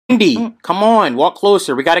Cindy, come on, walk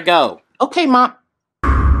closer. We gotta go. Okay, Mom.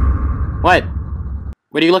 What?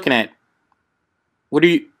 What are you looking at? What are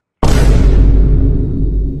you...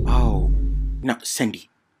 Oh, no, Cindy.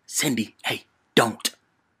 Cindy, hey, don't.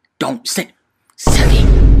 Cindy.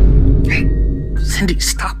 Hey, Cindy,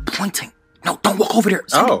 stop pointing. No, don't walk over there,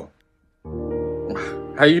 Cindy.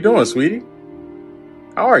 Oh. How you doing, sweetie?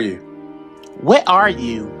 How are you? What are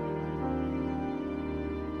you?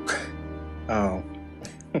 Oh.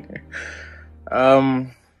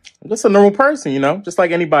 I'm just a normal person, you know, just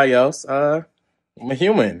like anybody else. I'm a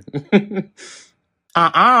human.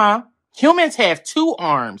 Humans have 2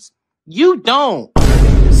 arms. You don't.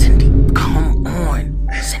 Cindy, come on.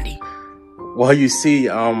 Cindy. Well, you see,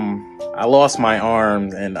 I lost my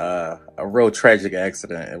arm in a real tragic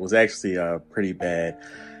accident. It was actually pretty bad.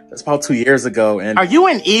 That's about 2 years ago. And are you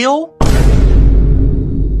an eel?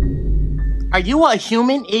 Are you a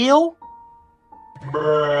human eel?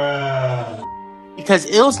 Bruh. Because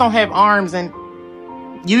eels don't have arms and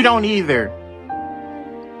you don't either.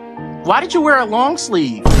 Why did you wear a long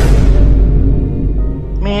sleeve?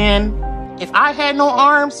 Man, if I had no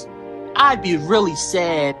arms, I'd be really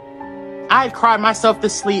sad. I'd cry myself to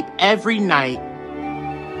sleep every night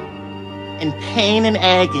in pain and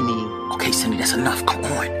agony. Okay, Cindy, that's enough. Come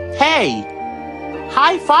on. Hey,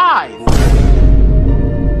 high five.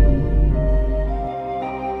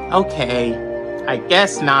 Okay, I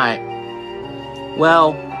guess not.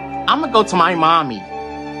 Well, I'm gonna go to my mommy.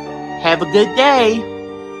 Have a good day.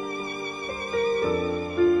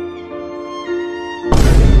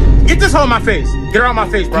 Get this hoe in my face. Get her out my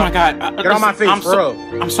face, bro. Oh my God. Get her out my face, bro.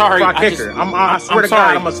 I'm sorry. I kick her. I swear to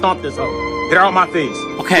God, I'm gonna stomp this hoe. Get her out my face.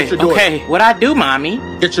 Okay, Get your daughter. okay. What'd I do, Mommy?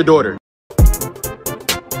 Get your daughter.